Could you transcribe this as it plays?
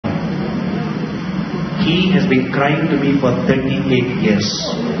He has been crying to me for 38 years.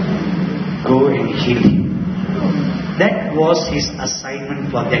 Go and heal him. That was his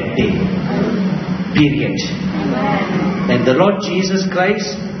assignment for that day. Period. And the Lord Jesus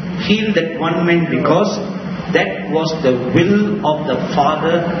Christ healed that one man because that was the will of the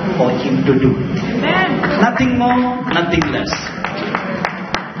Father for him to do. Nothing more, nothing less.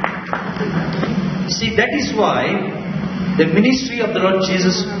 See, that is why the ministry of the Lord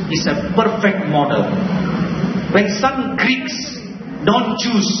Jesus is a perfect model. When some Greeks,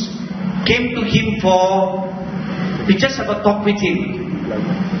 non-Jews, came to him to just have a talk with him,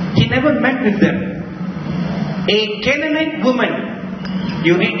 he never met with them. A Canaanite woman,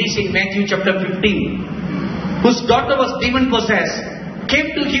 you read this in Matthew chapter 15, whose daughter was demon-possessed,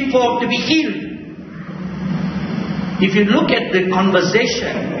 came to him to be healed. If you look at the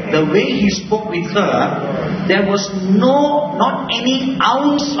conversation, the way he spoke with her, there was not any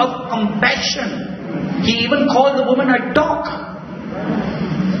ounce of compassion. He even called the woman a dog.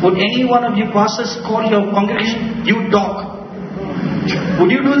 Would any one of you pastors call your congregation, you dog?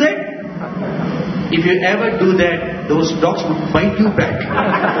 Would you do that? If you ever do that, those dogs would bite you back.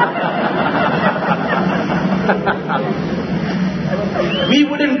 We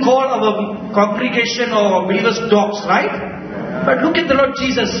wouldn't call our congregation or believers dogs, right? But look at the Lord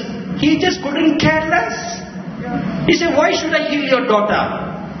Jesus. He just couldn't care less. He said, why should I heal your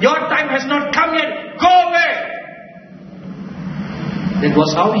daughter? Your time has not come yet. Go away. That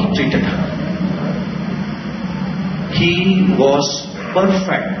was how he treated her. He was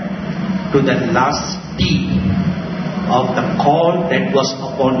perfect to the last T of the call that was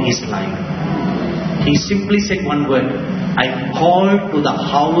upon his life. He simply said one word, I called to the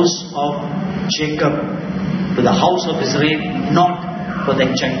house of Jacob, to the house of Israel, not for the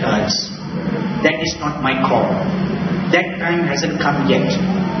Gentiles. That is not my call. That time hasn't come yet.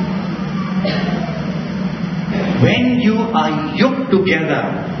 When you are yoked together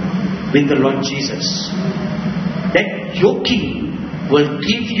with the Lord Jesus, that yoking will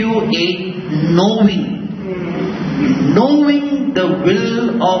give you a knowing the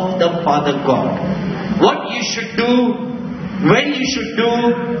will of the Father God. What you should do, when you should do,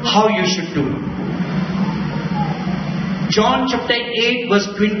 how you should do. John chapter 8 verse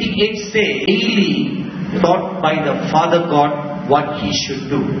 28 says, daily taught by the Father God what he should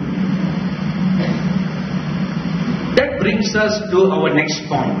do. That brings us to our next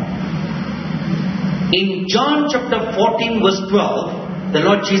point. In John chapter 14 verse 12, the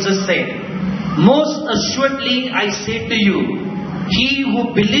Lord Jesus said, most assuredly I say to you, he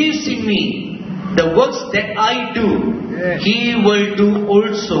who believes in me, the works that I do, he will do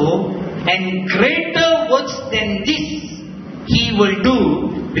also, and greater works than this he will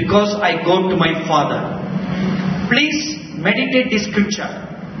do, because I go to my Father. Please meditate this scripture.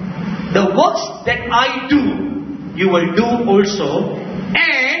 The works that I do, you will do also,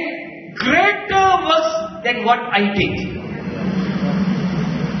 and greater works than what I did.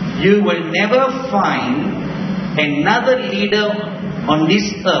 You will never find another leader on this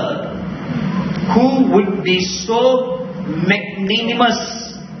earth who would be so magnanimous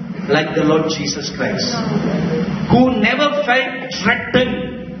like the Lord Jesus Christ, who never felt threatened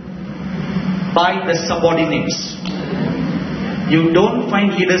by the subordinates. You don't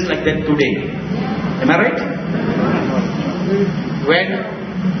find leaders like that today. Am I right? When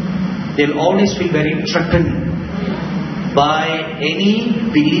they'll always feel very threatened by any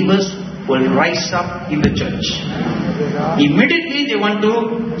believers who will rise up in the church. Immediately they want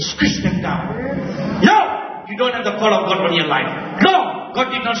to squish them down. No! You don't have the call of God on your life. No! God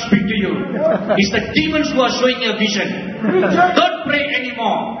did not speak to you. It's the demons who are showing you a vision. Don't pray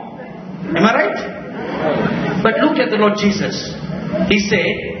anymore. Am I right? But look at the Lord Jesus. He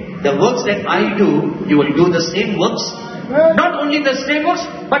said, the works that I do, you will do the same works. Not only the same works,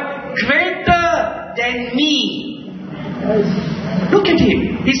 but greater than me. Look at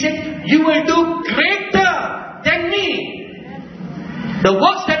him. He said, you will do greater than me. The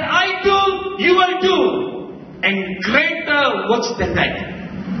works that I do, you will do. And greater works than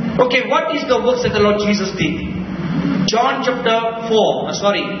that. Okay, what is the works that the Lord Jesus did?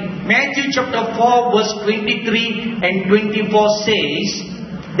 Matthew chapter 4 verse 23 and 24 says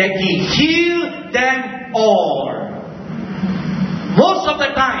that he healed them all. Most of the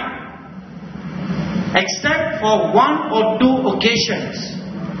time. Except for one or two occasions.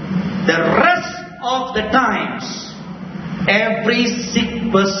 The rest of the times, every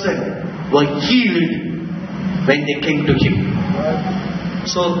sick person were healed when they came to him.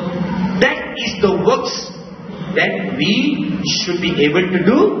 So that is the works that we should be able to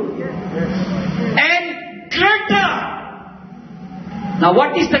do. And greater. Now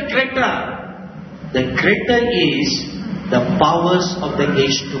what is the greater? the greater is the powers of the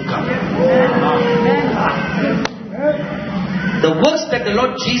age to come. The works that the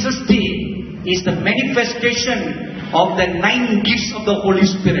Lord Jesus did is the manifestation of the 9 gifts of the Holy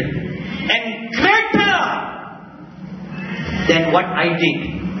Spirit. And greater than what I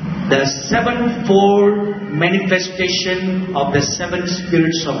did. The 7-fold manifestation of the 7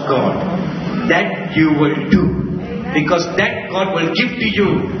 spirits of God. That you will do. Because that God will give to you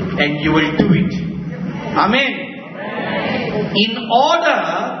and you will do it. Amen. In order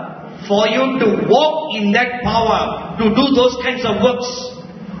for you to walk in that power, to do those kinds of works,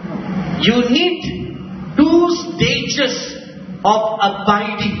 you need 2 stages of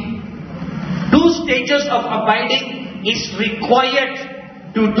abiding. 2 stages of abiding is required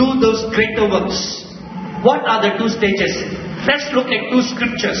to do those greater works. What are the 2 stages? Let's look at 2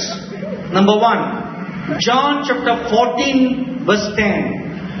 scriptures. Number 1, John chapter 14 verse 10.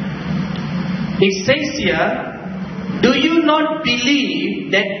 It says here, do you not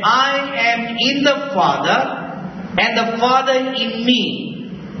believe that I am in the Father and the Father in me?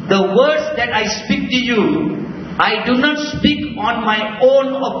 The words that I speak to you, I do not speak on my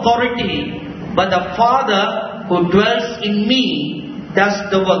own authority, but the Father who dwells in me does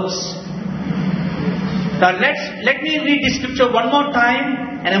the works. Now let me read this scripture one more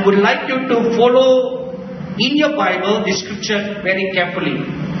time, and I would like you to follow in your Bible this scripture very carefully.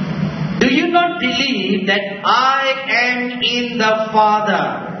 Do you not believe that I am in the Father?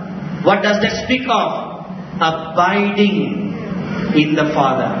 What does that speak of? Abiding in the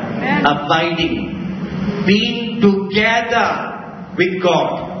Father. Abiding. Being together with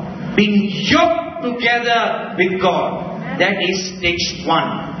God. Being yoked together with God. That is stage 1.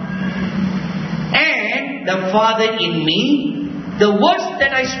 And the Father in me. The words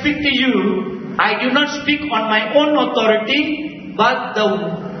that I speak to you, I do not speak on my own authority, but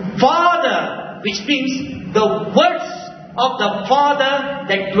the Father, which means the words of the Father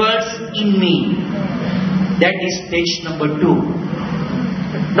that dwells in me. That is stage number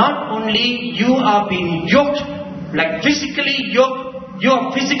 2. Not only you are being yoked, like physically yoked, you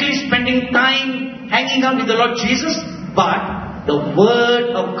are physically spending time hanging out with the Lord Jesus, but the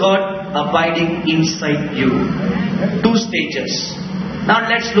Word of God abiding inside you. 2 stages. Now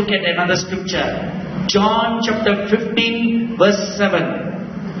let's look at another scripture. John chapter 15 verse 7.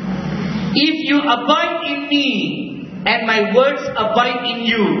 If you abide in me and my words abide in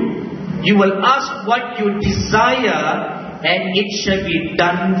you, you will ask what you desire and it shall be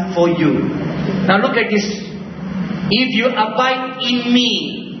done for you. Now look at this. If you abide in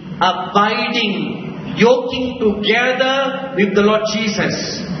me, abiding, yoking together with the Lord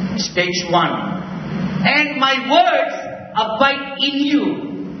Jesus, stage 1. And my words abide in you,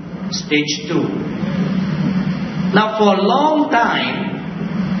 stage 2. Now for a long time,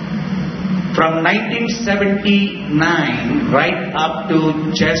 from 1979 right up to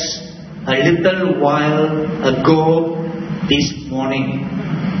just a little while ago this morning,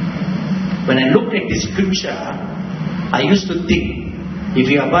 when I looked at this scripture, I used to think, if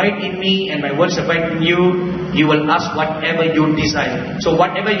you abide in me and my words abide in you, you will ask whatever you desire. So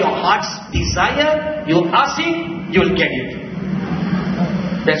whatever your heart's desire, you ask it, you will get it.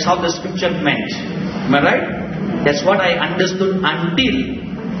 That's how the scripture meant. Am I right? That's what I understood until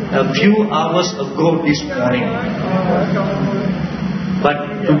a few hours ago this morning.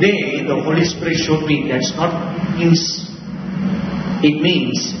 But today the Holy Spirit showed me that's not means. It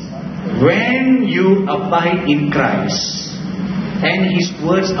means when you abide in Christ and His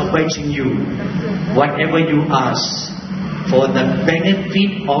words abide in you, whatever you ask for the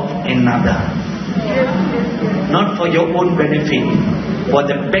benefit of another, not for your own benefit, for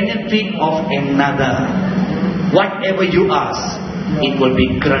the benefit of another, whatever you ask, it will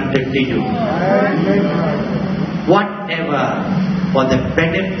be granted to you. Whatever for the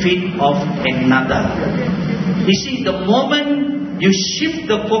benefit of another. You see, the moment you shift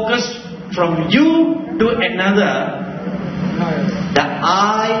the focus from you to another, the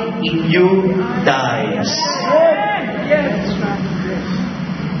I in you dies.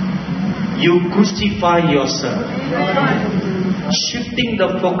 You crucify yourself, shifting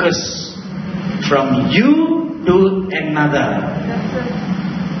the focus from you to another.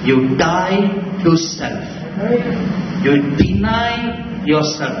 You die to self. You deny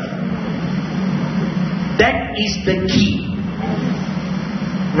yourself. That is the key.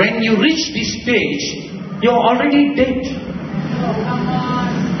 When you reach this stage, you're already dead.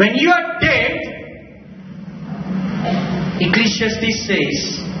 When you are dead, Ecclesiastes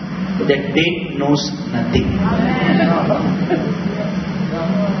says that dead knows nothing.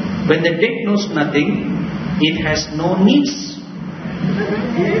 When the dead knows nothing, it has no needs.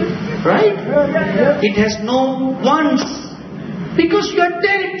 Right? It has no wants. Because you are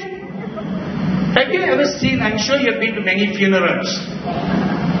dead. Have you ever seen, I'm sure you have been to many funerals.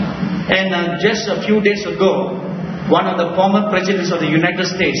 And just a few days ago, one of the former presidents of the United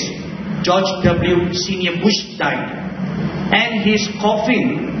States, George W. Senior Bush, died. And his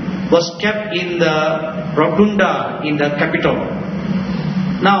coffin was kept in the rotunda in the Capitol.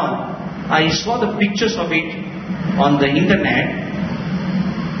 Now, I saw the pictures of it on the internet.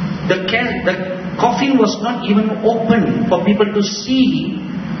 The coffin was not even open for people to see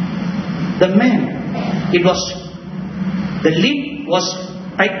the man. It was, the lid was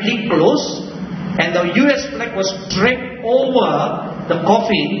tightly closed, and the US flag was draped over the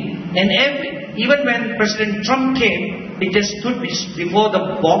coffin. And even when President Trump came, he just stood before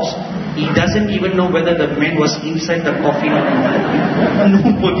the box. He doesn't even know whether the man was inside the coffin or not.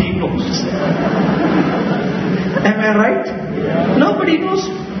 Nobody knows. Am I right? Yeah. Nobody knows.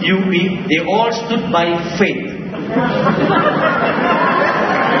 They all stood by faith.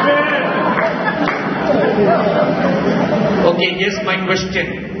 Okay, here's my question.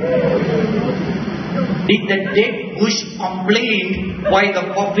 Did the dead Bush complain why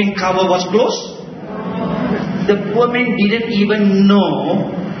the coffin cover was closed? The poor man didn't even know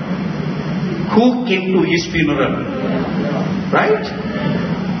who came to his funeral. Right?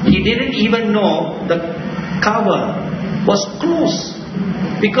 He didn't even know the cover was closed.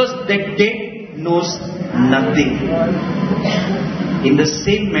 Because the dead knows nothing. In the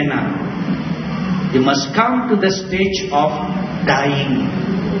same manner, you must come to the stage of dying.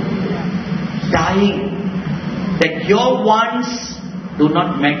 Dying. That your wants do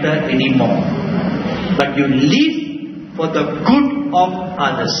not matter anymore. But you live for the good of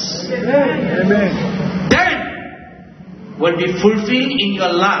others. Amen. Then will be fulfilled in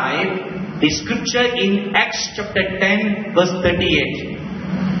your life the scripture in Acts chapter 10 verse 38.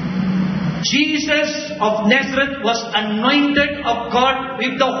 Jesus of Nazareth was anointed of God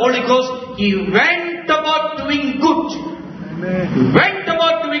with the Holy Ghost. He went about doing good. Amen. He went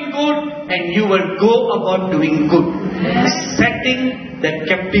about doing good, and you will go about doing good. Amen. Setting the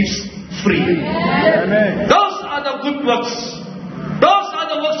captives free. Amen. Those are the good works. Those are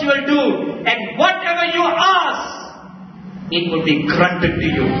the works you will do. And whatever you ask, it will be granted to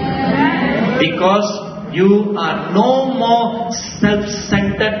you. Because you are no more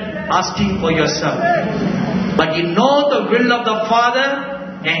self-centered asking for yourself. But you know the will of the Father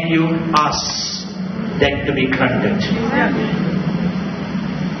and you ask that to be granted.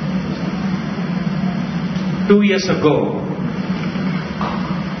 2 years ago,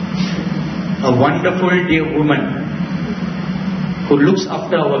 a wonderful dear woman who looks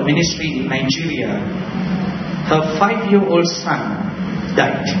after our ministry in Nigeria, her 5-year-old son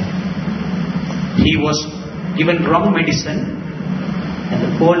died. He was given wrong medicine and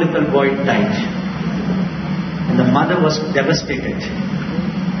the poor little boy died. And the mother was devastated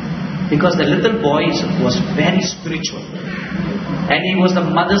because the little boy was very spiritual and he was the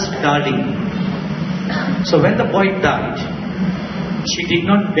mother's darling. So when the boy died, she did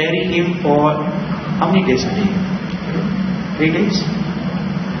not bury him for how many days? 3 days?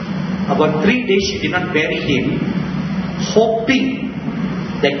 About 3 days she did not bury him, hoping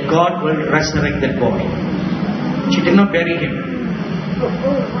that God will resurrect that boy. She did not bury him.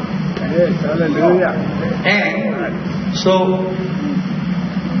 Yes, hallelujah. And so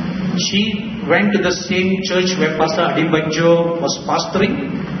she went to the same church where Pastor Adibanjo was pastoring.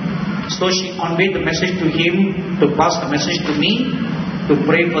 So she conveyed the message to him, to pass the message to me, to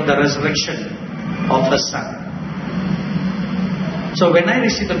pray for the resurrection of her son. So when I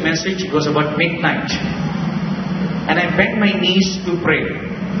received the message, it was about midnight. And I bent my knees to pray.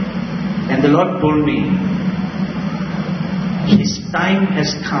 And the Lord told me, his time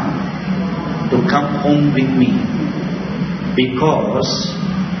has come to come home with me. Because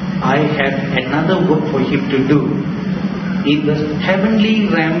I have another work for him to do. In the heavenly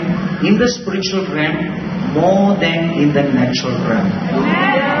realm, in the spiritual realm, more than in the natural realm.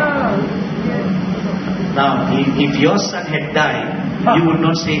 Now, if your son had died, you would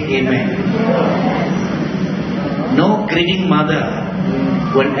not say amen. No grieving mother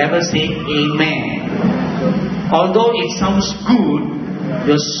will ever say amen. Although it sounds good,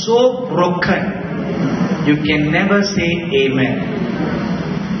 you're so broken, you can never say amen.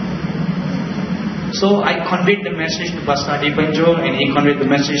 So I conveyed the message to Pastor Adibanjo and he conveyed the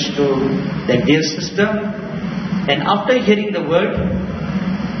message to the dear sister. And after hearing the word,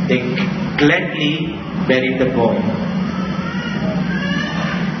 they gladly buried the boy.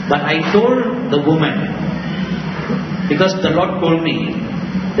 But I told the woman, because the Lord told me,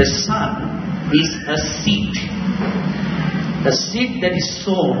 the son is a seed. the seed that is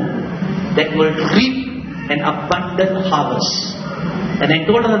sown, that will reap an abundant harvest. And I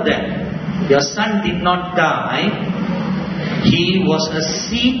told her that your son did not die, he was a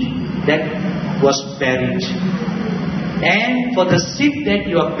seed that was buried. And for the seed that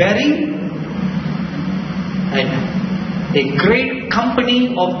you are burying, a great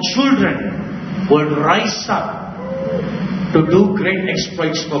company of children will rise up to do great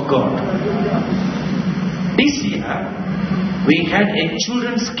exploits for God. This year, we had a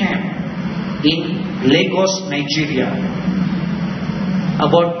children's camp in Lagos, Nigeria.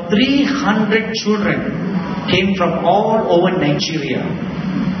 About 300 children came from all over Nigeria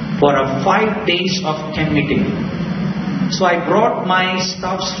for a 5 days of camp meeting. So I brought my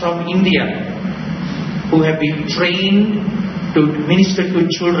staffs from India who have been trained to minister to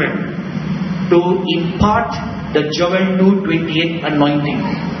children, to impart the Joel 2:28 anointing.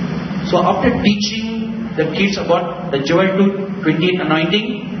 So after teaching the kids about the Joel 2:28 anointing,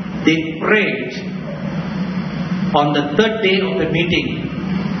 they prayed on the third day of the meeting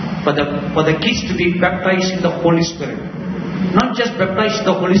for the kids to be baptized in the Holy Spirit. Not just baptized in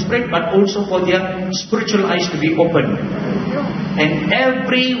the Holy Spirit, but also for their spiritual eyes to be opened. And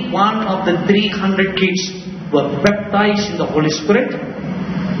every one of the 300 kids were baptized in the Holy Spirit.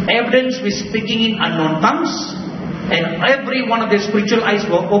 Evidence with speaking in unknown tongues. And every one of their spiritual eyes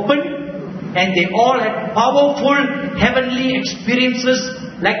were opened. And they all had powerful heavenly experiences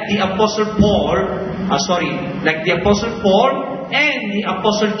like the Apostle Paul and the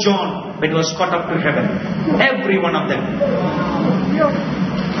Apostle John when he was caught up to heaven. Every one of them.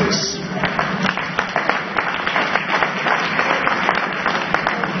 Yes.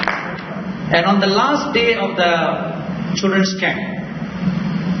 And on the last day of the children's camp,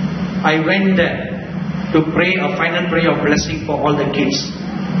 I went there to pray a final prayer of blessing for all the kids.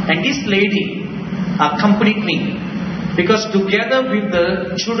 And this lady accompanied me, because together with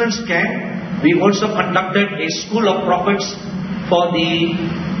the children's camp, we also conducted a school of prophets for the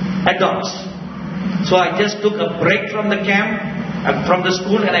adults. So I just took a break from the camp, from the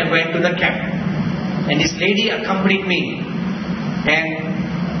school, and I went to the camp. And this lady accompanied me. And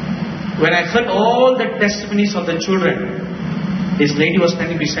when I heard all the testimonies of the children, this lady was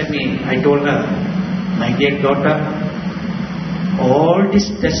standing beside me. I told her, my dear daughter, all these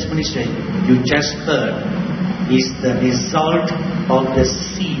testimonies that you just heard is the result of the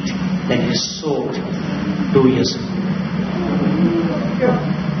seed that you sowed 2 years ago.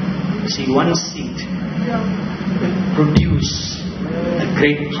 See, one seed will produce a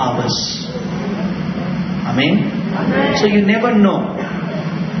great harvest. Amen? Amen. So you never know.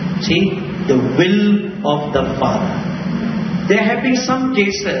 See, the will of the Father. There have been some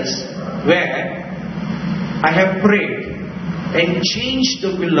cases where I have prayed and changed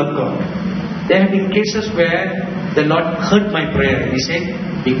the will of God. There have been cases where the Lord heard my prayer and He said,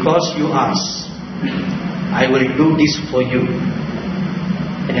 because you asked, I will do this for you.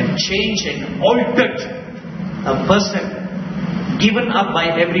 And have changed and altered a person given up by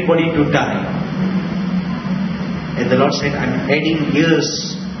everybody to die. And the Lord said, I'm adding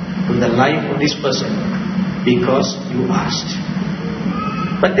years to the life of this person because you asked.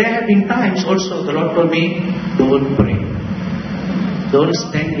 But there have been times also the Lord told me, don't pray. Don't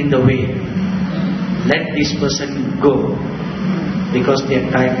stand in the way. Let this person go because their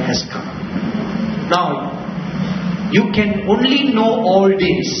time has come. Now, you can only know all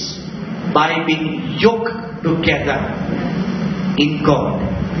this by being yoked together in God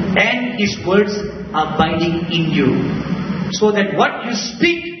and His words abiding in you, so that what you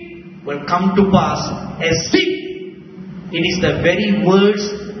speak will come to pass as if it is the very words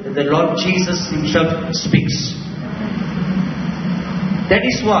that the Lord Jesus Himself speaks. That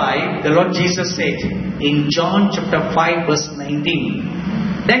is why the Lord Jesus said in John chapter 5 verse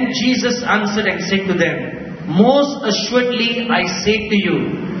 19, then Jesus answered and said to them, most assuredly I say to you,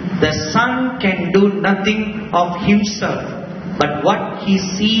 the Son can do nothing of Himself, but what He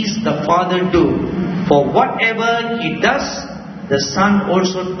sees the Father do. For whatever He does, the Son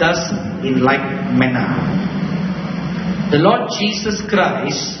also does in like manner. The Lord Jesus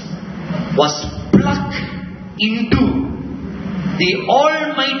Christ was plugged into the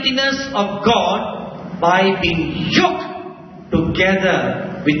almightiness of God by being yoked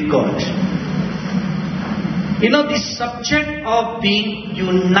together with God. You know, this subject of being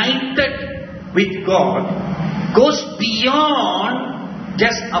united with God goes beyond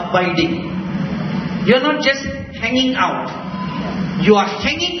just abiding. You are not just hanging out. You are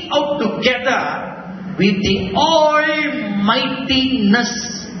hanging out together with the almightiness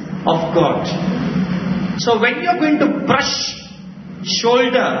of God. So when you are going to brush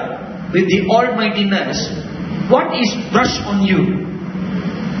shoulder with the almightiness, What is brushed on you?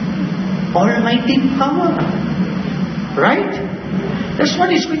 Almighty power. Right? That's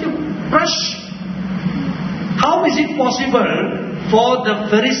what is going to brush. How is it possible for the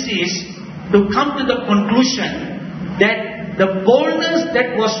Pharisees to come to the conclusion that the boldness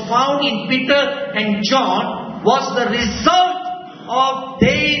that was found in Peter and John was the result of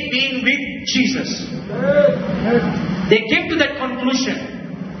they being with Jesus? They came to that conclusion.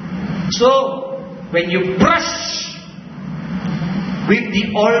 So, when you brush with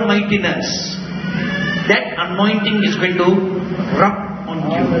the Almightiness, that anointing is going to rub on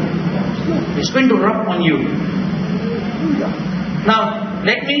you. It's going to rub on you. Now,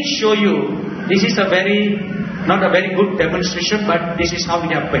 let me show you. This is not a very good demonstration, but this is how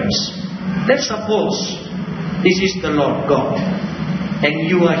it happens. Let's suppose this is the Lord God, and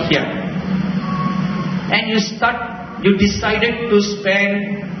you are here, and you decided to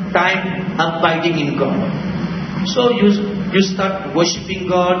spend time abiding in God. So you start worshipping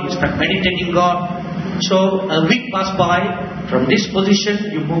God, you start meditating God. So a week passed by. From this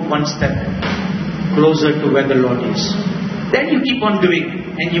position, you move one step closer to where the Lord is. Then you keep on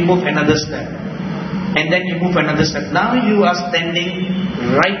doing, and you move another step. And then you move another step. Now you are standing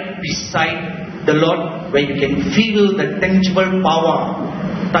right beside the Lord, where you can feel the tangible power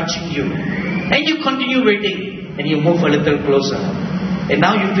touching you. And you continue waiting, and you move a little closer. And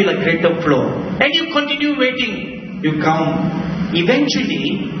now you feel a greater flow. And you continue waiting. You come.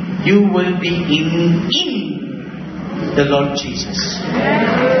 Eventually, you will be in the Lord Jesus.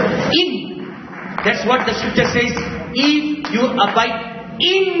 In. That's what the scripture says. If you abide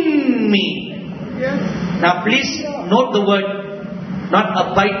in me. Now please note the word. Not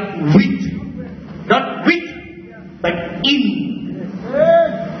abide with. Not with. But in.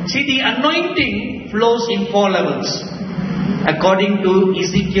 See, the anointing flows in 4 levels. According to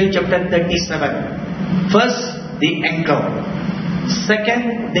Ezekiel chapter 37. First, the ankle.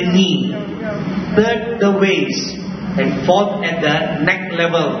 Second, the knee. Third, the waist. And fourth, at the neck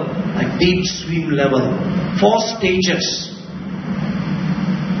level, a deep swim level. 4 stages.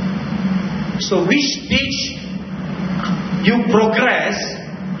 So which stage you progress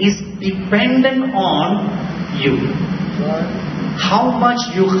is dependent on you. How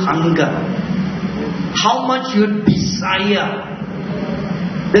much you hunger. How much you desire.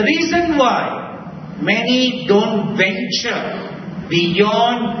 The reason why many don't venture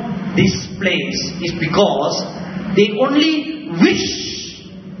beyond this place is because they only wish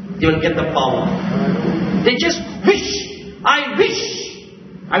they will get the power. They just wish. I wish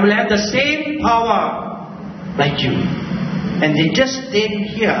I will have the same power like you. And they just stay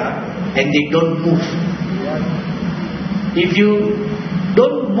here and they don't move. If you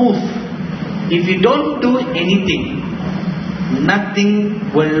don't move, if you don't do anything,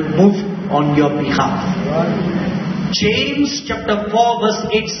 nothing will move on your behalf. James chapter 4 verse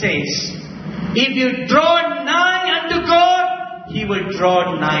 8 says, if you draw nigh unto God, He will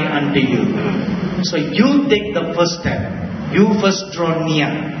draw nigh unto you. So you take the first step. You first draw near,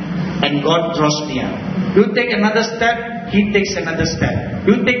 and God draws near. You take another step, He takes another step.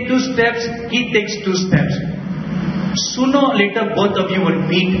 You take 2 steps, He takes 2 steps. Sooner or later, both of you will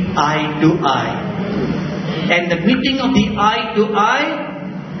meet eye to eye. And the meeting of the eye to eye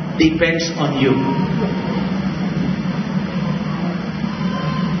depends on you.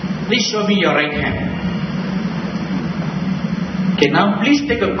 Please show me your right hand. Okay, now please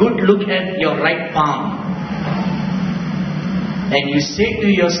take a good look at your right palm. And you say to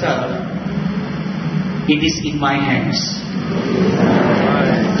yourself, it is in my hands.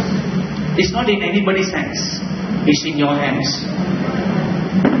 It's not in anybody's hands. It's in your hands.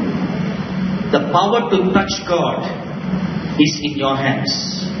 The power to touch God is in your hands.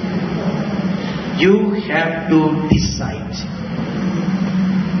 You have to decide.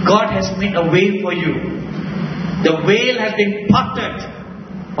 God has made a way for you. The veil has been parted.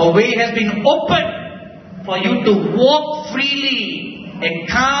 A way has been opened for you to walk freely and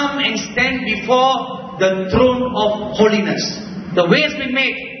come and stand before the throne of holiness. The way has been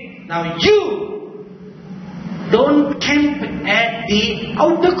made. Now you don't camp at the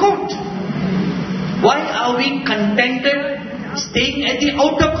outer court. Why are we contented staying at the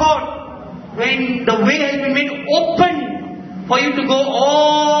outer court when the way has been made open for you to go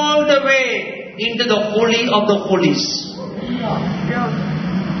all the way into the holy of the holies?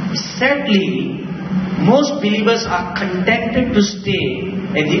 Sadly, most believers are contented to stay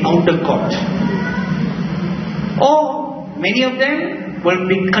at the outer court. Or many of them will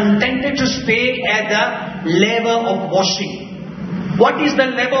be contented to stay at the level of washing. What is the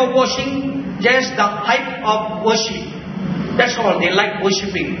level of washing? Just the hype of worship. That's all. They like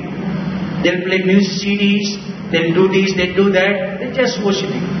worshipping. They'll play music CDs. they'll do this, they'll do that. They're just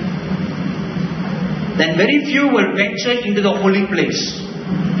worshipping. Then very few will venture into the holy place.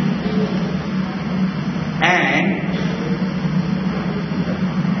 And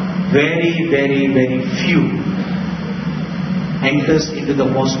very, very, very few enters into the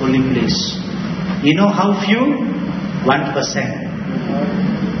most holy place. You know how few?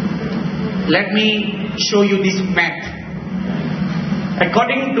 1%. Let me show you this map.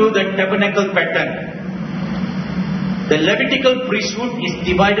 According to the tabernacle pattern, the Levitical priesthood is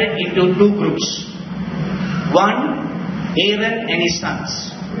divided into two groups. One, Aaron and his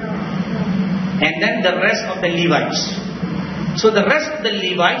sons. And then the rest of the Levites. So the rest of the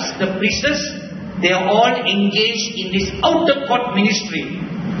Levites, the priests, they are all engaged in this outer court ministry.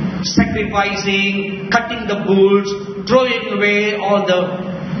 Sacrificing, cutting the bulls, throwing away all the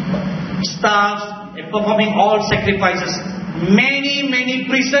stuff, performing all sacrifices. Many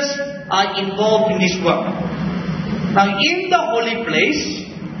priests are involved in this work. Now in the holy place,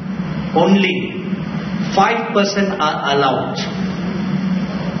 only 5% are allowed.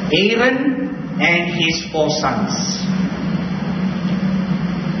 Aaron and his 4 sons.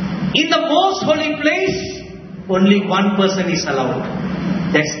 In the most holy place, only 1 person is allowed.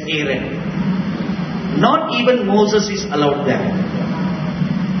 That's Aaron. Not even Moses is allowed there.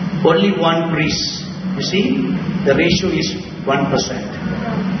 Only 1 priest. You see, the ratio is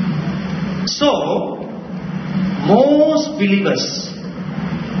 1%. So, most believers,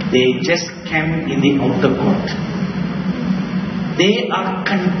 they just camp in the outer court. They are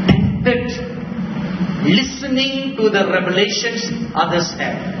contented listening to the revelations others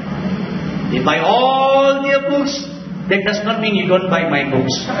have. They buy all their books. That does not mean you don't buy my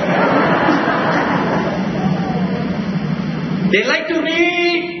books. They like to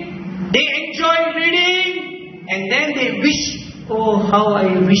read. They enjoy reading. And then they wish, oh how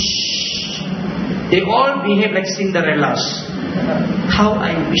I wish. They all behave like Cinderellas. How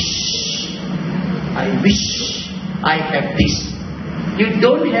I wish. I wish I have this. You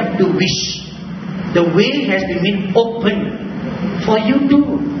don't have to wish. The way has been made open for you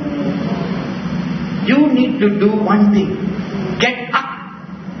too. You need to do one thing. Get up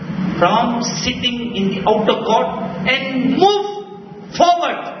from sitting in the outer court and move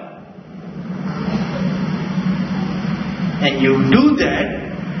forward. And you do that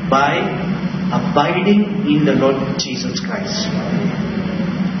by abiding in the Lord Jesus Christ.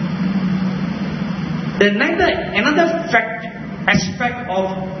 Another aspect of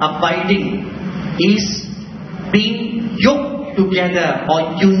abiding is being yoked together or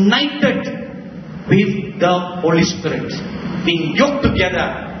united with the Holy Spirit. Being yoked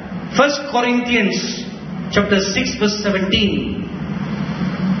together. 1 Corinthians chapter 6 verse 17.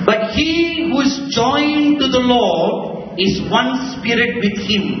 But he who is joined to the Lord is one spirit with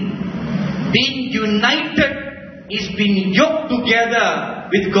him. Being united is being yoked together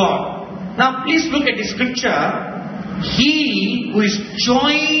with God. Now please look at the scripture. He who is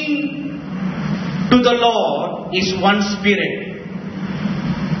joined to the Lord is one spirit.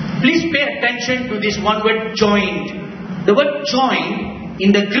 Please pay attention to this one word, joined. The word joined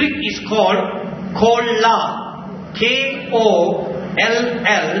in the Greek is called kolla.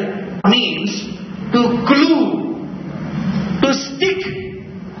 K-O-L-L means to glue, to stick,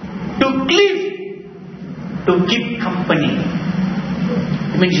 to cleave, to keep company.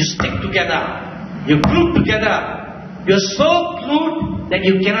 It means you stick together, you glue together. You are so glued that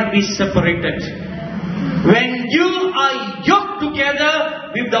you cannot be separated. When you are yoked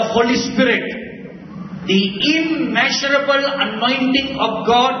together with the Holy Spirit, the immeasurable anointing of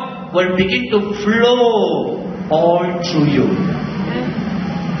God will begin to flow all through you.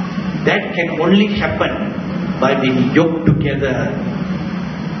 That can only happen by being yoked together,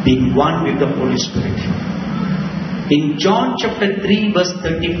 being one with the Holy Spirit. In John chapter 3 verse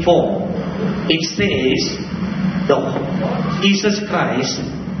 34, it says, Jesus Christ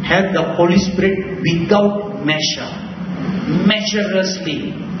had the Holy Spirit without measure,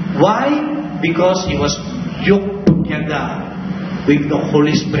 measurelessly. Why? Because he was yoked together with the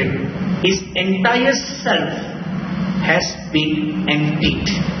Holy Spirit. His entire self has been emptied.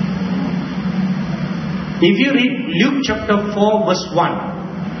 If you read Luke chapter 4 verse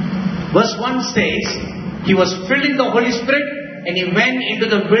 1, verse 1 says, he was filled in the Holy Spirit and he went into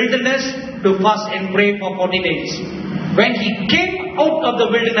the wilderness to fast and pray for 40 days. When he came out of the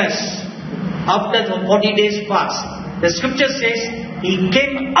wilderness, after the 40 days fast, the scripture says, he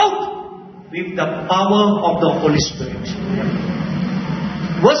came out with the power of the Holy Spirit.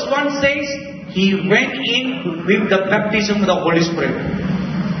 Verse 1 says, he went in with the baptism of the Holy Spirit.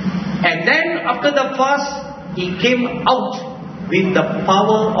 And then after the fast, he came out with the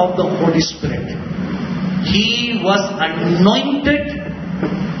power of the Holy Spirit. He was anointed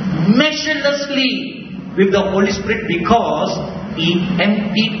measurelessly with the Holy Spirit because he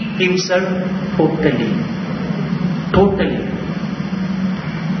emptied himself totally. Totally.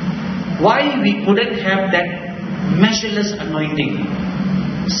 Why we couldn't have that measureless anointing?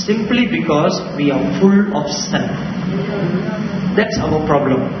 Simply because we are full of self. That's our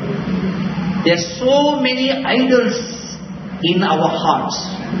problem. There are so many idols in our hearts.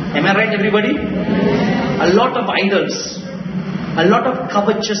 Am I right, everybody? A lot of idols. A lot of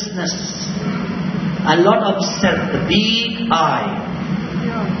covetousness. A lot of self. The big I.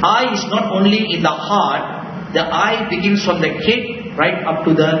 I is not only in the heart. The I begins from the head right up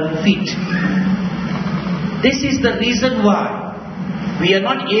to the feet. This is the reason why we are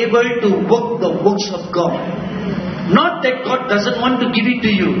not able to work the works of God. Not that God doesn't want to give it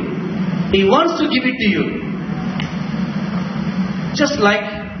to you. He wants to give it to you. Just like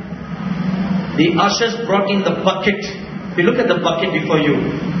the ushers brought in the bucket. If you look at the bucket before you,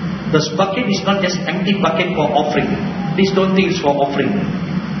 this bucket is not just empty bucket for offering. Please don't think it's for offering,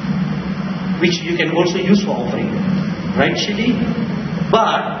 which you can also use for offering. Right, Shidi?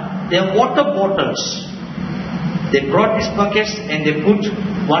 But they are water bottles. They brought these buckets and they put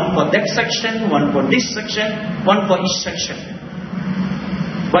one for that section, one for this section, one for each section.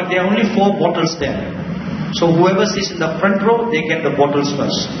 But there are only 4 bottles there. So whoever sits in the front row, they get the bottles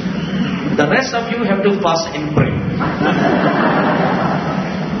first. The rest of you have to fast and pray.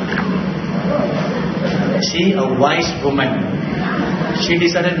 See, a wise woman. She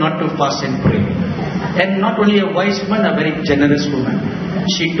decided not to fast and pray. And not only a wise woman, a very generous woman.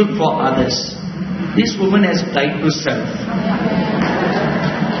 She took for others. This woman has died to self.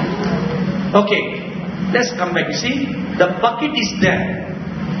 Okay, let's come back. You see, the bucket is there.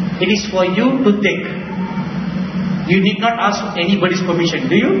 It is for you to take. You need not ask anybody's permission,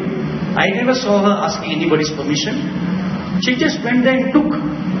 do you? I never saw her asking anybody's permission. She just went there and took.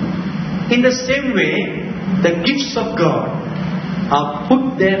 In the same way, the gifts of God are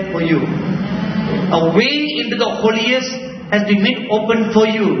put there for you. A way into the holiest has been made open for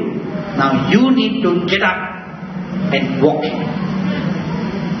you. Now you need to get up and walk.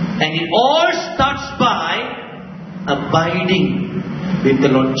 And it all starts by abiding with the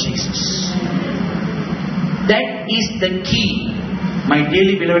Lord Jesus. That is the key, my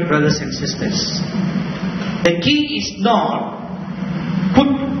dearly beloved brothers and sisters. The key is not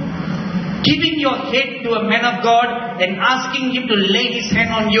giving your head to a man of God and asking him to lay his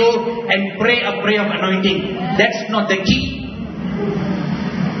hand on you and pray a prayer of anointing. That's not the key.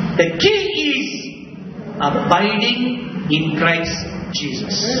 The key is abiding in Christ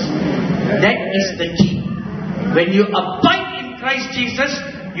Jesus. That is the key. When you abide in Christ Jesus,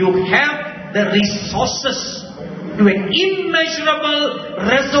 you have the resources to an immeasurable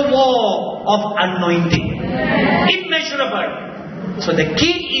reservoir of anointing. Immeasurable. So the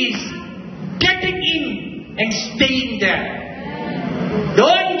key is getting in and staying there.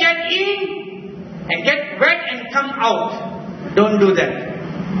 Don't get in and get wet and come out. Don't do that.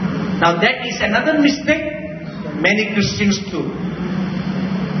 Now that is another mistake many Christians do.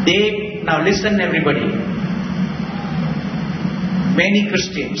 Now listen everybody. Many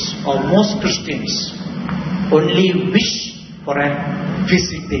Christians or most Christians only wish for a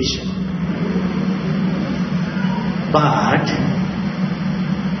visitation. But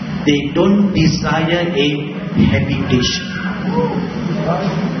they don't desire a habitation.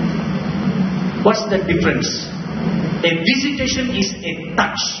 What's the difference? A visitation is a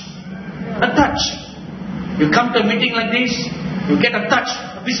touch. A touch. You come to a meeting like this, you get a touch,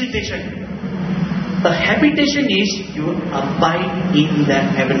 a visitation. A habitation is you abide in the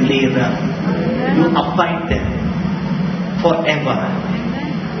heavenly realm. You abide there forever.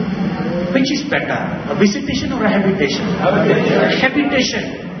 Which is better, a visitation or a habitation? A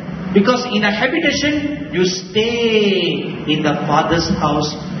habitation. Because in a habitation, you stay in the Father's house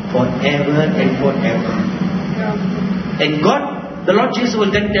forever and forever. And God, the Lord Jesus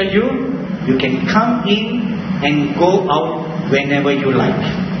will then tell you, you can come in and go out whenever you like.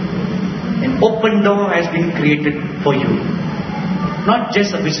 An open door has been created for you. Not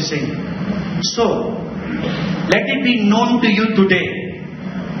just a visitation. So, let it be known to you today.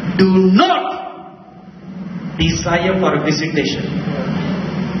 Do not desire for a visitation.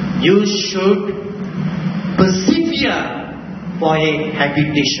 You should persevere for a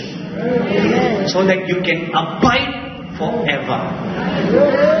habitation. So that you can abide forever.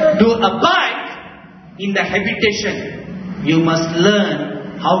 To abide in the habitation, you must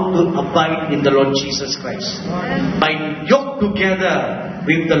learn how to abide in the Lord Jesus Christ. By yoked together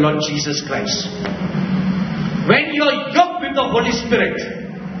with the Lord Jesus Christ. When you are yoked with the Holy Spirit,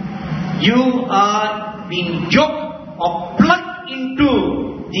 you are been yoked or plugged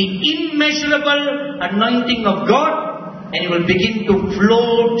into the immeasurable anointing of God, and it will begin to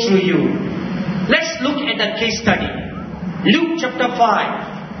flow through you. Let's look at a case study. Luke chapter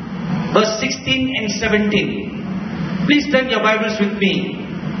 5, verse 16 and 17. Please turn your Bibles with me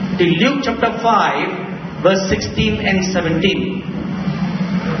to Luke chapter 5, verse 16 and 17.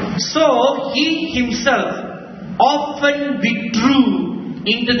 So he himself often withdrew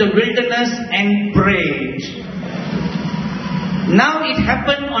into the wilderness and prayed. Now it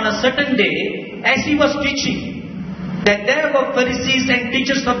happened on a certain day, as he was teaching, that there were Pharisees and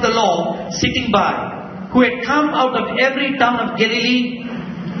teachers of the law sitting by, who had come out of every town of Galilee,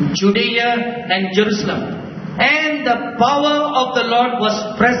 Judea and Jerusalem. And the power of the Lord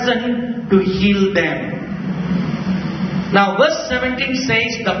was present to heal them. Now verse 17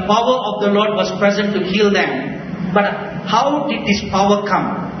 says the power of the Lord was present to heal them. But how did this power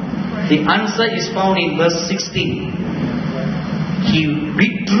come? The answer is found in verse 16. He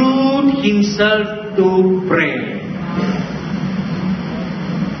withdrew himself to pray.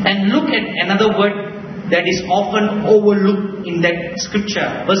 And look at another word that is often overlooked in that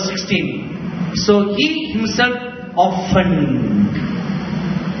scripture, verse 16. So he himself often.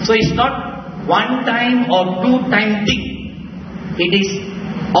 So it's not one time or two time thing. It is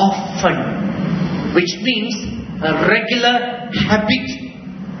often, which means a regular habit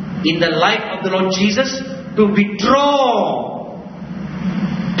in the life of the Lord Jesus to withdraw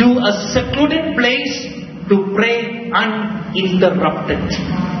to a secluded place to pray uninterrupted.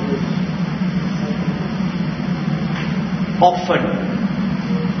 Often,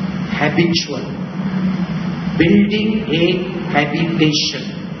 habitual, building a habitation,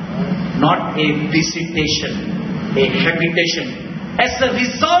 not a visitation, a habitation. As a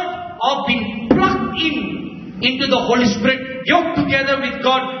result of being plugged into the Holy Spirit, yoked together with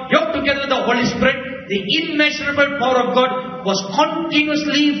God, yoked together with the Holy Spirit, the immeasurable power of God was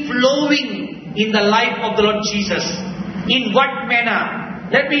continuously flowing in the life of the Lord Jesus. In what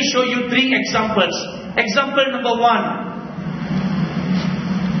manner? Let me show you three examples. Example number 1.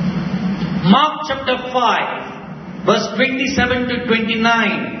 Mark chapter 5, verse 27 to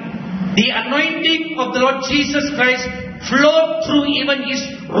 29. The anointing of the Lord Jesus Christ flowed through even his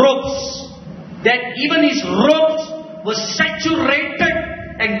robes. That even his robes were saturated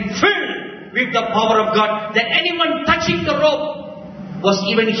and filled with the power of God. That anyone touching the robe was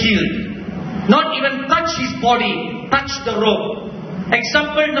even healed. Not even touch his body, touch the robe.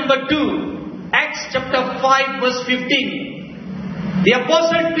 Example number 2, Acts chapter 5 verse 15. The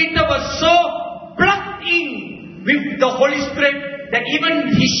Apostle Peter was so plugged in with the Holy Spirit that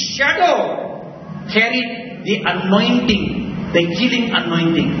even his shadow carried the anointing, the healing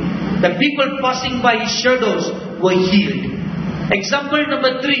anointing. The people passing by his shadows were healed. Example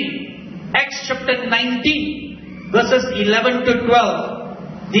number 3, Acts chapter 19, verses 11 to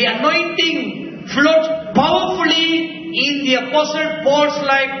 12. The anointing flowed powerfully in the Apostle Paul's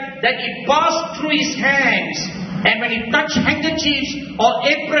life that it passed through his hands. And when he touched handkerchiefs or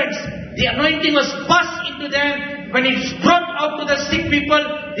aprons, the anointing was passed into them. When it's brought out to the sick people,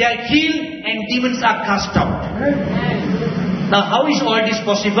 they are healed and demons are cast out. Now how is all this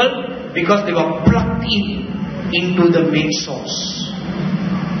possible? Because they were plugged into the main source.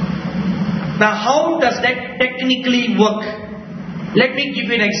 Now how does that technically work? Let me give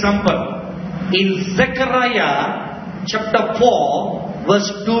you an example. In Zechariah chapter 4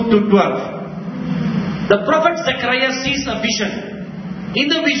 verse 2 to 12. The prophet Zechariah sees a vision. In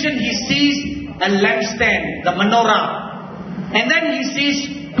the vision he sees a lampstand, the menorah. And then he sees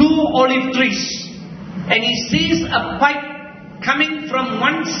 2 olive trees. And he sees a pipe coming from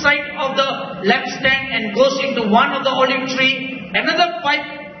one side of the lampstand and goes into one of the olive tree. Another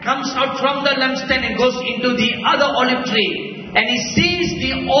pipe comes out from the lampstand and goes into the other olive tree. And he sees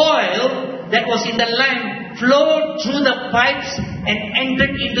the oil that was in the lamp flowed through the pipes and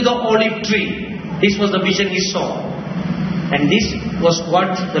entered into the olive tree. This was the vision he saw. And this was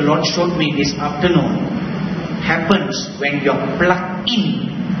what the Lord showed me this afternoon. Happens when you're plugged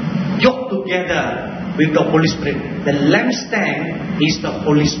in, yoked together with the Holy Spirit. The lampstand is the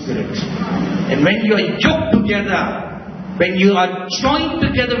Holy Spirit. And when you are yoked together, when you are joined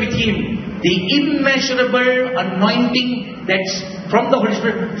together with Him, the immeasurable anointing that's from the Holy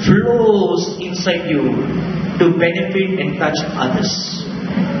Spirit flows inside you to benefit and touch others.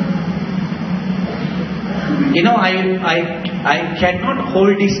 You know, I cannot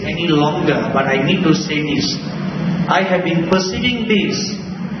hold this any longer, but I need to say this. I have been perceiving this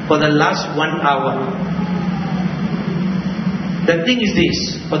for the last 1 hour. The thing is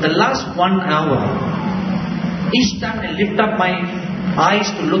this, for the last 1 hour, each time I lift up my eyes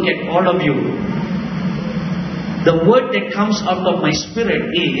to look at all of you, the word that comes out of my spirit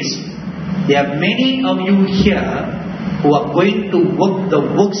is, there are many of you here who are going to work the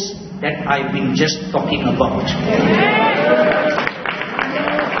works that I've been just talking about.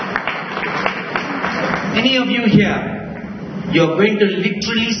 Many of you here, you're going to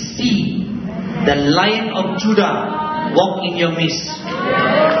literally see the Lion of Judah walk in your midst.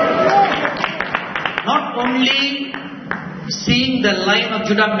 Not only seeing the Lion of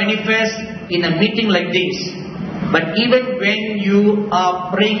Judah manifest in a meeting like this, but even when you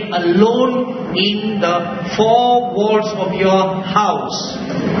are praying alone in the four walls of your house,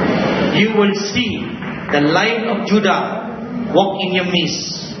 you will see the Lion of Judah walk in your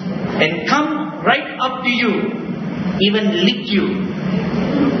midst and come right up to you, even lick you.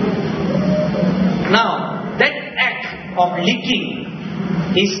 Now, that act of licking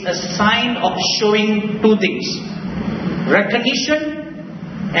is a sign of showing two things: recognition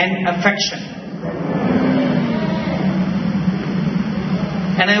and affection.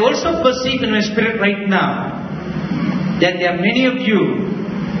 And I also perceive in my spirit right now that there are many of you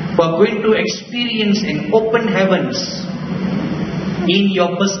who are going to experience an open heavens in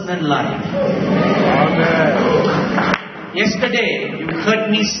your personal life. Amen. Yesterday, you heard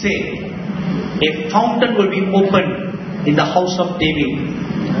me say, a fountain will be opened in the house of David.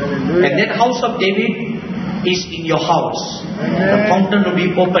 Hallelujah. And that house of David is in your house. The fountain will be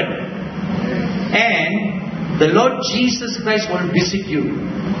opened. And the Lord Jesus Christ will visit you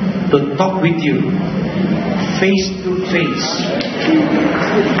to talk with you face to face.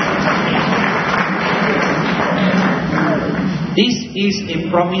 This is a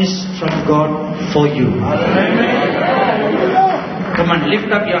promise from God for you. Come on,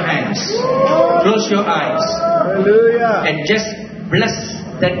 lift up your hands. Close your eyes. Hallelujah. And just bless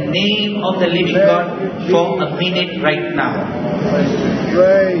the name of the living God for a minute right now.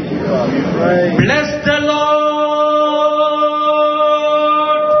 Praise God. Praise. Bless the Lord,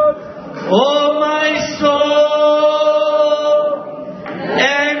 oh my soul,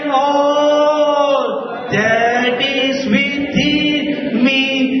 and all that is within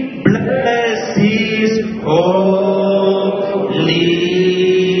me. Bless His holy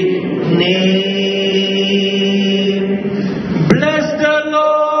name. Bless the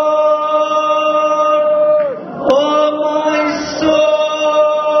Lord, oh my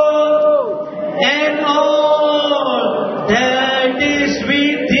soul, and all that is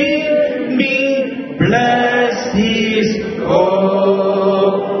within me. Bless His holy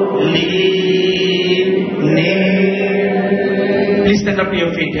name. Please stand up to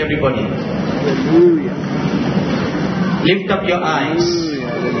your feet, everybody. Hallelujah. Lift up your eyes.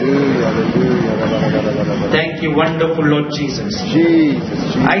 Hallelujah. Hallelujah. Thank you, wonderful Lord Jesus.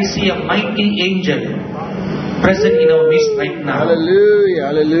 Jesus. I see a mighty angel present in our midst right now. Hallelujah.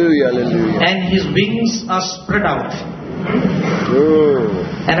 Hallelujah. Hallelujah. And his wings are spread out. Oh.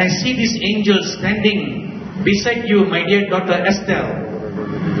 And I see this angel standing beside you, my dear daughter Estelle.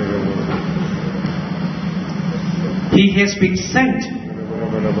 He has been sent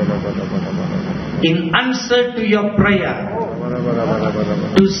in answer to your prayer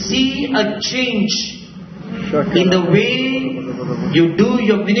to see a change in the way you do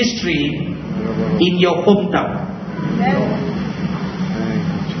your ministry in your hometown.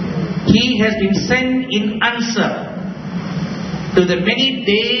 He has been sent in answer to the many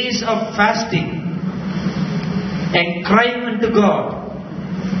days of fasting and crying unto God,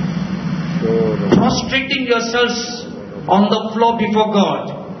 prostrating yourselves on the floor before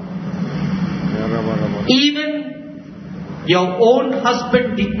God. Even your own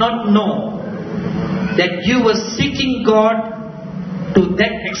husband did not know that you were seeking God to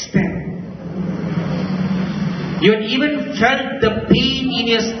that extent. You had even felt the pain in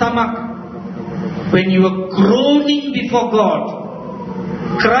your stomach when you were groaning before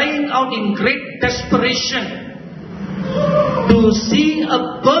God, crying out in great desperation to see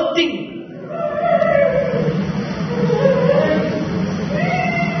a birthing.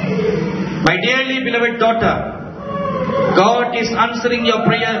 My dearly beloved daughter, God is answering your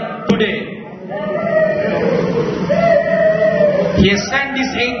prayer today. He has sent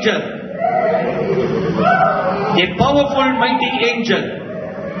this angel, a powerful, mighty angel.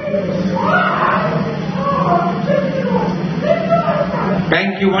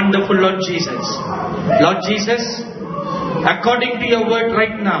 Thank you, wonderful Lord Jesus. Lord Jesus, according to your word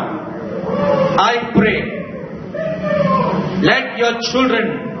right now, I pray, let your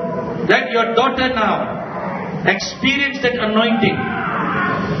children, let your daughter now experience that anointing.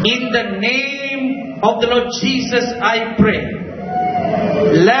 In the name of the Lord Jesus, I pray.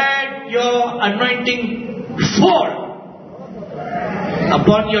 Let your anointing fall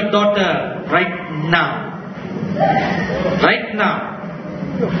upon your daughter right now. Right now.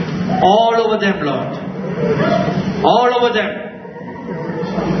 All over them, Lord. All over them.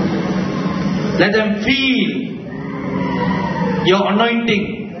 Let them feel your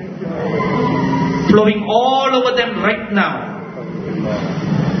anointing flowing all over them right now.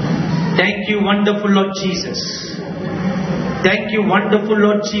 Thank you, wonderful Lord Jesus. Thank you, wonderful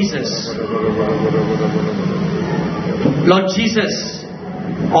Lord Jesus. Lord Jesus,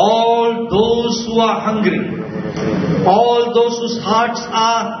 all those who are hungry, all those whose hearts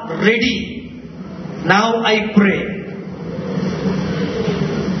are ready, now I pray,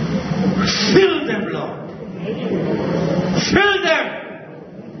 fill them, Lord. Fill them.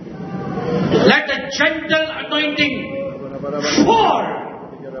 Let a gentle anointing fall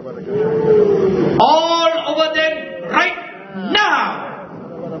all over them right now.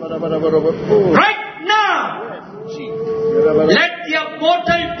 Right now. Let their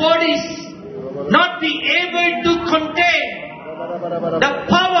mortal bodies not be able to contain the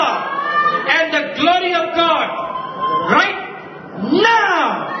power and the glory of God. Right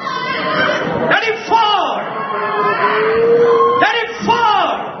now. Let it fall. Let it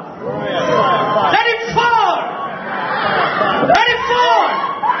fall. Let it fall. Let it fall.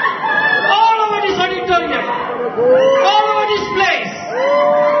 All over this auditorium. All over this place.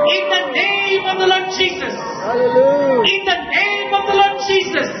 In the name of the Lord Jesus. In the name of the Lord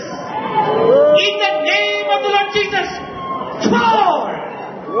Jesus. In the name of the Lord Jesus. Fall.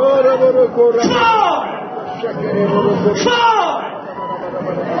 Fall. Fall.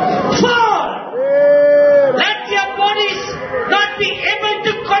 Fall. Let your bodies not be able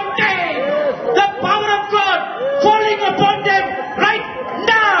to contain the power of God falling upon them right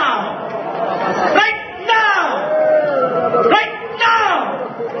now. Right now. Right now.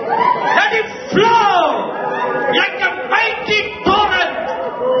 Let it flow like a mighty torrent.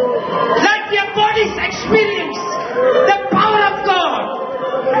 Let your bodies experience the power of God.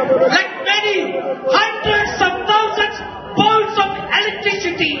 Like many hundreds of thousands bolts of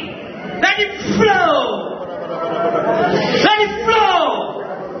electricity. Let it flow. Let it flow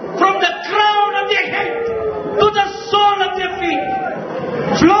from the crown of their head to the sole of their feet.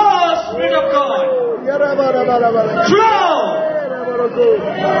 Flow, Spirit of God. Flow.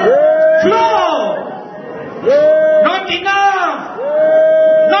 Flow. Not enough.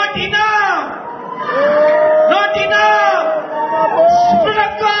 Not enough. Not enough. Spirit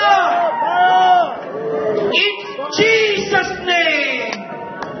of God. In Jesus' name.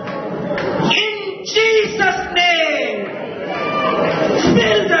 In Jesus' name.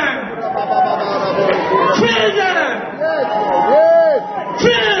 Fill them. Fill them.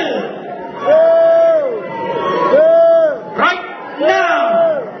 Fill. Right now.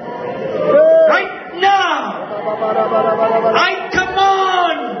 Right now. I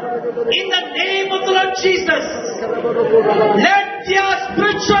command in the name of the Lord Jesus. Let their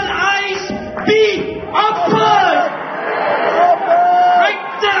spiritual eyes be open. Right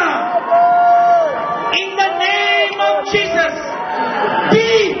now. In the name of Jesus.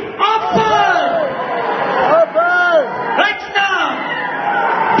 Be open. Right now.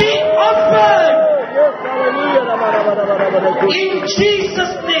 Be open. In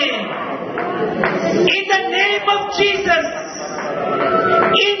Jesus' name. In the name of Jesus.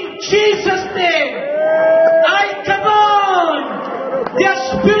 In Jesus' name. I command their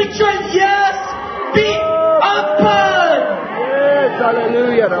spiritual ears be open.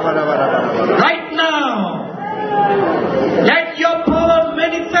 Right now. Let your power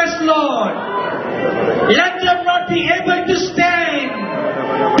manifest, Lord. Let them not be able to stand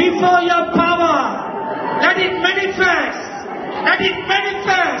before your power. Let it manifest. Let it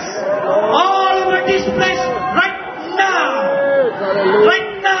manifest all over this place right now.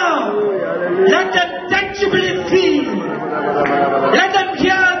 Right now. Let them tangibly feel. Let them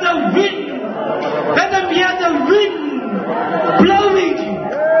hear the wind. Let them hear the wind blowing.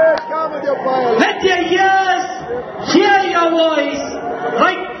 Let their ears hear your voice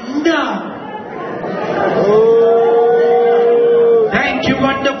right now. Thank you,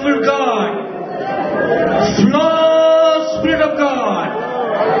 wonderful God. Flow, Spirit of God.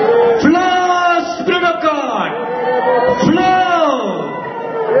 Flow, Spirit of God. Flow.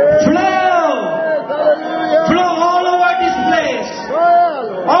 Flow. Flow all over this place.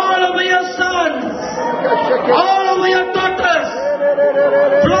 All over your sons. All over your daughters.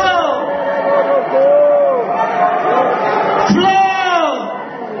 Flow. Flow.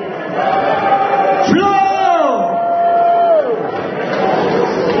 Flow.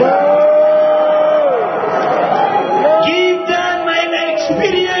 Give them a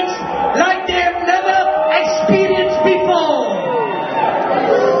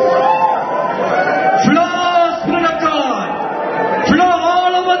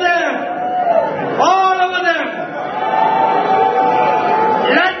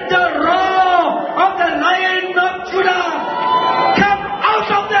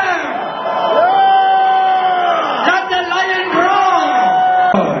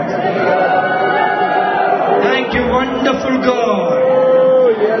wonderful God. Oh,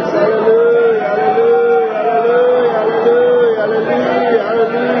 yes, hallelujah, hallelujah, hallelujah, hallelujah,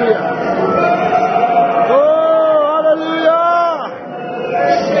 hallelujah. Oh, hallelujah.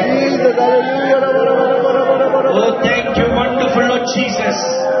 Jesus, hallelujah. Oh, thank you, wonderful Lord Jesus.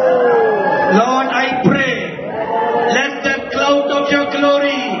 Lord, I pray, let the cloud of your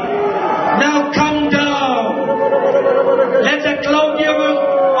glory now come down. Let the cloud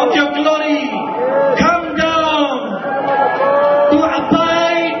of your glory come down to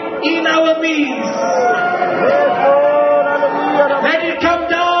abide in our midst. Let it come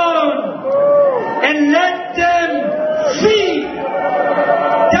down and let them feel,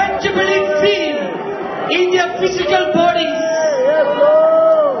 tangibly feel in their physical bodies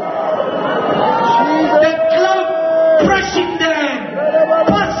the cloud crushing them,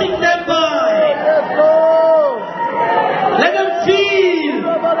 passing them by. Let them feel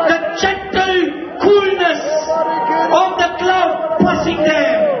the gentle coolness of the cloud passing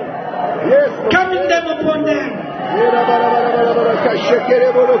them, coming them upon them.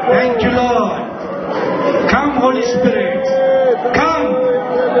 Thank you, Lord. Come, Holy Spirit. Come.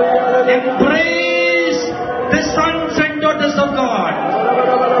 Embrace the sons and daughters of God.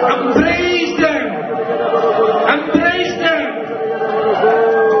 Embrace them. Embrace them.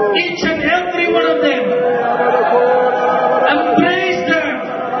 Each and every one of them. Embrace them.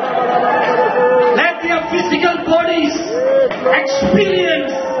 Let their physical bodies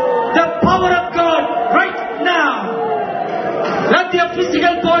experience the power of God right now. Let their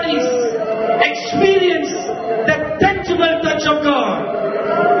physical bodies experience the tangible touch of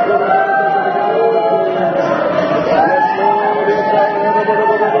God.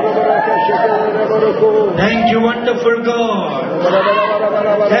 Thank you, wonderful God.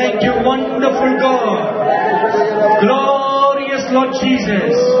 Thank you, wonderful God. Glorious Lord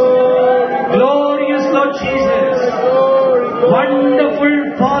Jesus. Glorious Lord Jesus. Wonderful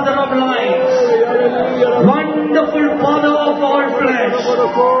Father of life. Wonderful Father of all flesh.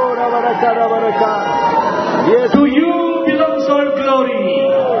 To you belongs all glory.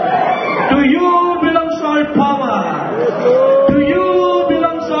 To you belongs all power. To you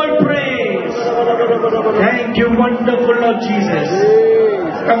belongs all praise. Thank you, wonderful Lord Jesus.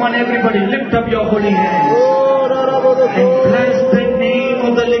 Come on, everybody, lift up your holy hands and bless the name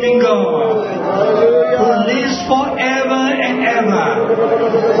of the living God who lives forever and ever.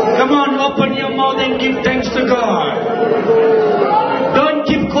 Come on, open your mouth and give thanks to God. Don't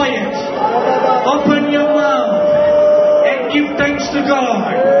keep quiet. Open your mouth and give thanks to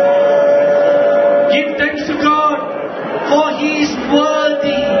God.